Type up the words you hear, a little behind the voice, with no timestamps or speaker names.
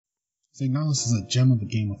Signalis is a gem of a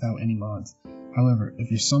game without any mods. However,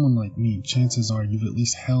 if you're someone like me, chances are you've at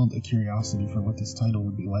least held a curiosity for what this title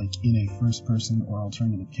would be like in a first-person or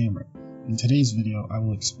alternative camera. In today's video, I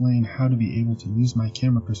will explain how to be able to use my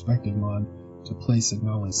camera perspective mod to play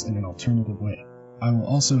Signalis in an alternative way. I will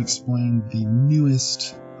also explain the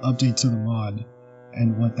newest update to the mod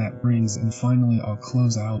and what that brings, and finally I'll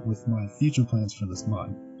close out with my future plans for this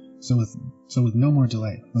mod. So with no more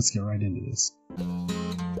delay, let's get right into this.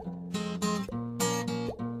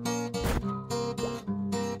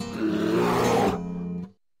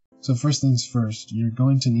 So first things first, you're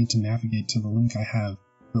going to need to navigate to the link I have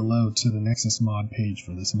below to the Nexus mod page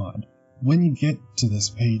for this mod. When you get to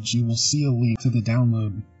this page, you will see a link to the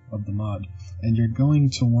download of the mod, and you're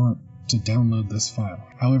going to want to download this file.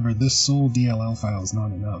 However, this sole DLL file is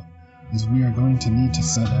not enough, as we are going to need to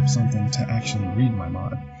set up something to actually read my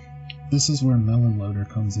mod. This is where Melon Loader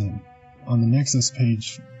comes in. On the Nexus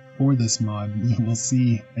page for this mod, you will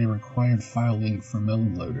see a required file link for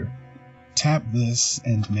Melon Loader. Tap this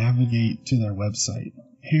and navigate to their website.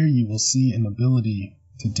 Here you will see an ability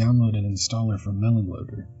to download an installer for Melon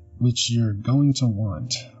Loader, which you're going to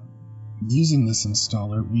want. Using this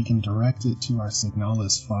installer, we can direct it to our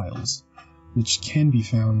Signalis files, which can be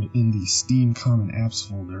found in the Steam Common Apps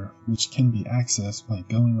folder, which can be accessed by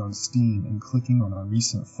going on Steam and clicking on our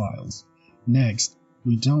recent files. Next,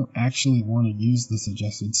 we don't actually want to use the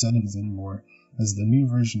suggested settings anymore, as the new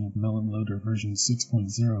version of Melon Loader version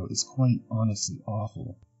 6.0 is quite honestly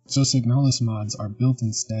awful. So Signalis mods are built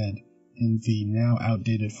instead in the now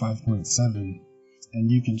outdated 5.7, and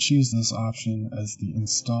you can choose this option as the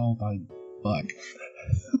install by bug.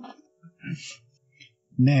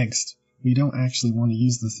 Next, we don't actually want to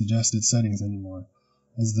use the suggested settings anymore,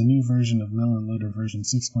 as the new version of Melon Loader version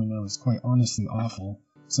 6.0 is quite honestly awful,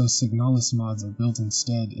 so Signalis mods are built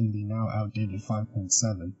instead in the now outdated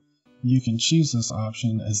 5.7. You can choose this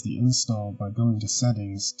option as the install by going to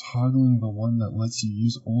settings, toggling the one that lets you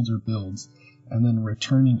use older builds, and then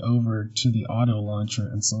returning over to the auto launcher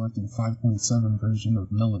and selecting 5.7 version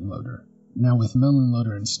of Melon Loader. Now with Melon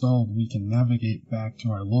Loader installed, we can navigate back to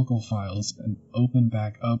our local files and open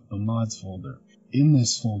back up the mods folder. In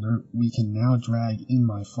this folder, we can now drag in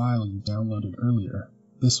my file you downloaded earlier.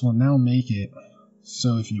 This will now make it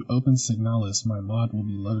so if you open Signalis, my mod will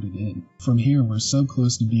be loaded in. From here, we're so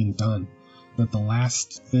close to being done that the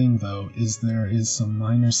last thing though is there is some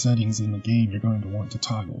minor settings in the game you're going to want to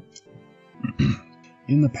toggle.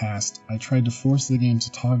 In the past, I tried to force the game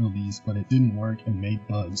to toggle these, but it didn't work and made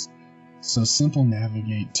bugs. So simple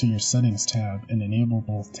navigate to your settings tab and enable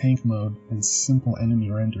both tank mode and simple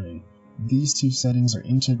enemy rendering. These two settings are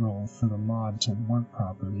integral for the mod to work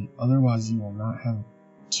properly, otherwise you will not have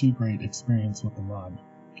too great experience with the mod.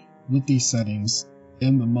 With these settings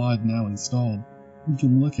and the mod now installed, we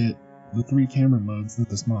can look at the three camera modes that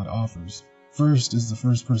this mod offers. First is the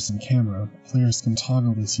first-person camera. Players can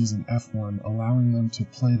toggle this using F1, allowing them to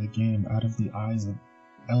play the game out of the eyes of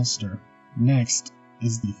Elster. Next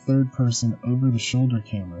is the third-person over-the-shoulder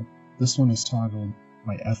camera. This one is toggled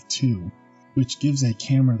by F2, which gives a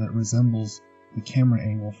camera that resembles the camera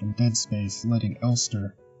angle from Dead Space, letting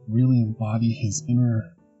Elster really embody his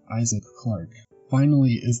inner Isaac Clarke.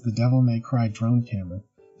 Finally is the Devil May Cry drone camera.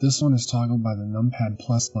 This one is toggled by the numpad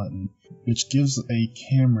plus button, which gives a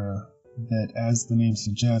camera that, as the name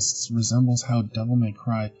suggests, resembles how Devil May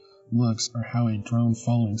Cry looks or how a drone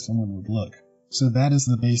following someone would look. So that is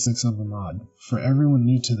the basics of the mod. For everyone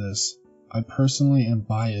new to this, I personally am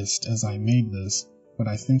biased as I made this, but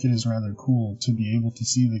I think it is rather cool to be able to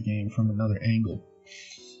see the game from another angle.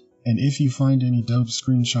 And if you find any dope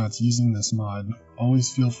screenshots using this mod,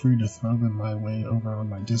 always feel free to throw them my way over on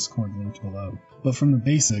my Discord link below. But from the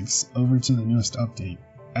basics, over to the newest update.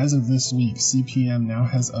 As of this week, CPM now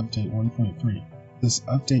has update 1.3. This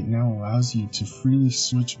update now allows you to freely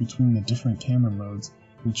switch between the different camera modes,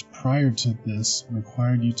 which prior to this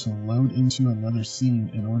required you to load into another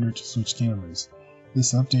scene in order to switch cameras.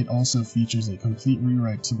 This update also features a complete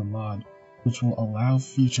rewrite to the mod, which will allow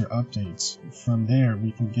future updates. From there,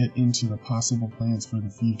 we can get into the possible plans for the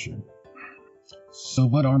future. So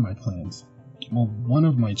what are my plans? Well, one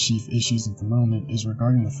of my chief issues at the moment is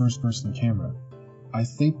regarding the first-person camera. I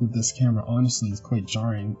think that this camera honestly is quite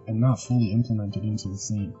jarring and not fully implemented into the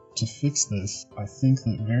scene. To fix this, I think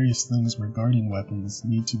that various things regarding weapons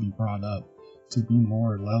need to be brought up to be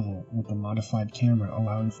more level with the modified camera,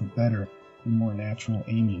 allowing for better and more natural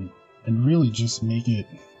aiming, and really just make it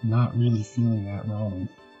not really feeling that wrong.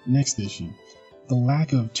 Next issue, the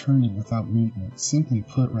lack of turning without movement. Simply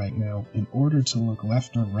put right now, in order to look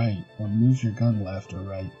left or right, or move your gun left or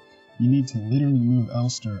right, you need to literally move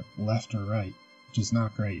Elster left or right, which is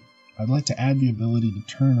not great. I'd like to add the ability to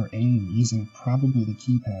turn or aim using probably the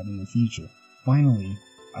keypad in the future. Finally,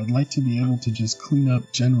 I'd like to be able to just clean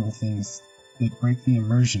up general things that break the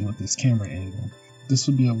immersion with this camera angle. This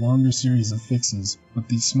would be a longer series of fixes, but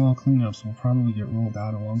these small cleanups will probably get rolled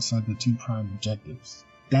out alongside the two prime objectives.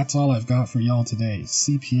 That's all I've got for y'all today.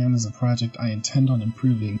 CPM is a project I intend on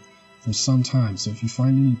improving for some time, so if you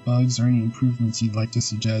find any bugs or any improvements you'd like to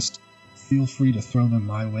suggest, feel free to throw them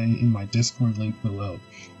my way in my Discord link below.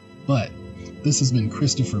 But this has been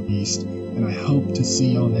Christopher Beast, and I hope to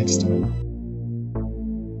see y'all next time.